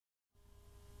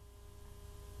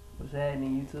what's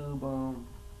happening, YouTube?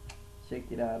 Check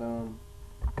it out.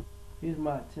 Here's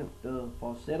my attempt of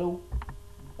falsetto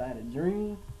by the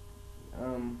dream.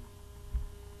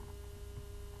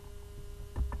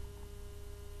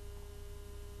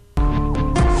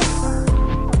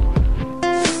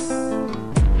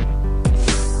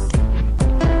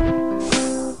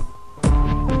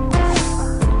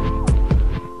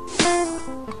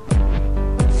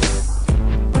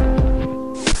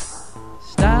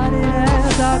 Started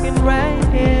out talking right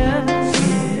here,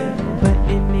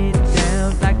 putting it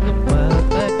down like a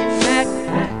motherfucking Mac,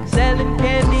 selling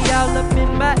candy all up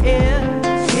in my ear.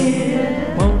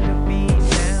 Wanna be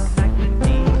down like the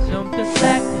D's on the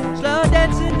slack, slow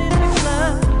dancing in the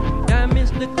club,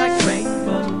 diamonds look like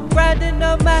rainbows, riding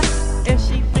on my and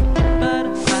she drinking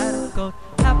butterfly to go.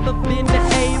 Hop up in the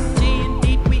AMG,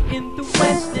 indeed we in the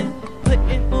Western,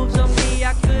 putting moves on me.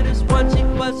 I could've sworn she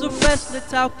was a wrestler,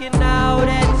 talking all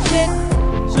that shit.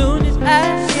 Soon as I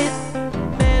hit,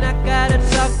 man, I got her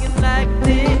talking like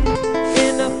this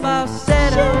in a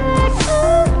falsetto.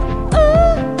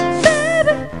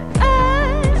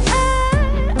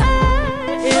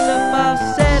 In a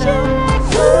falsetto.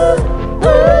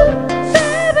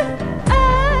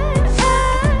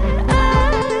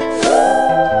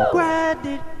 Grind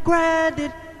it, grind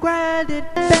it, grind it,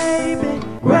 baby.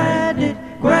 Grind it,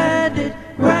 grind it,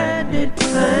 grind it,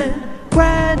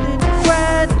 grind it,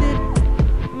 grind it.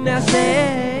 Now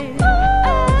say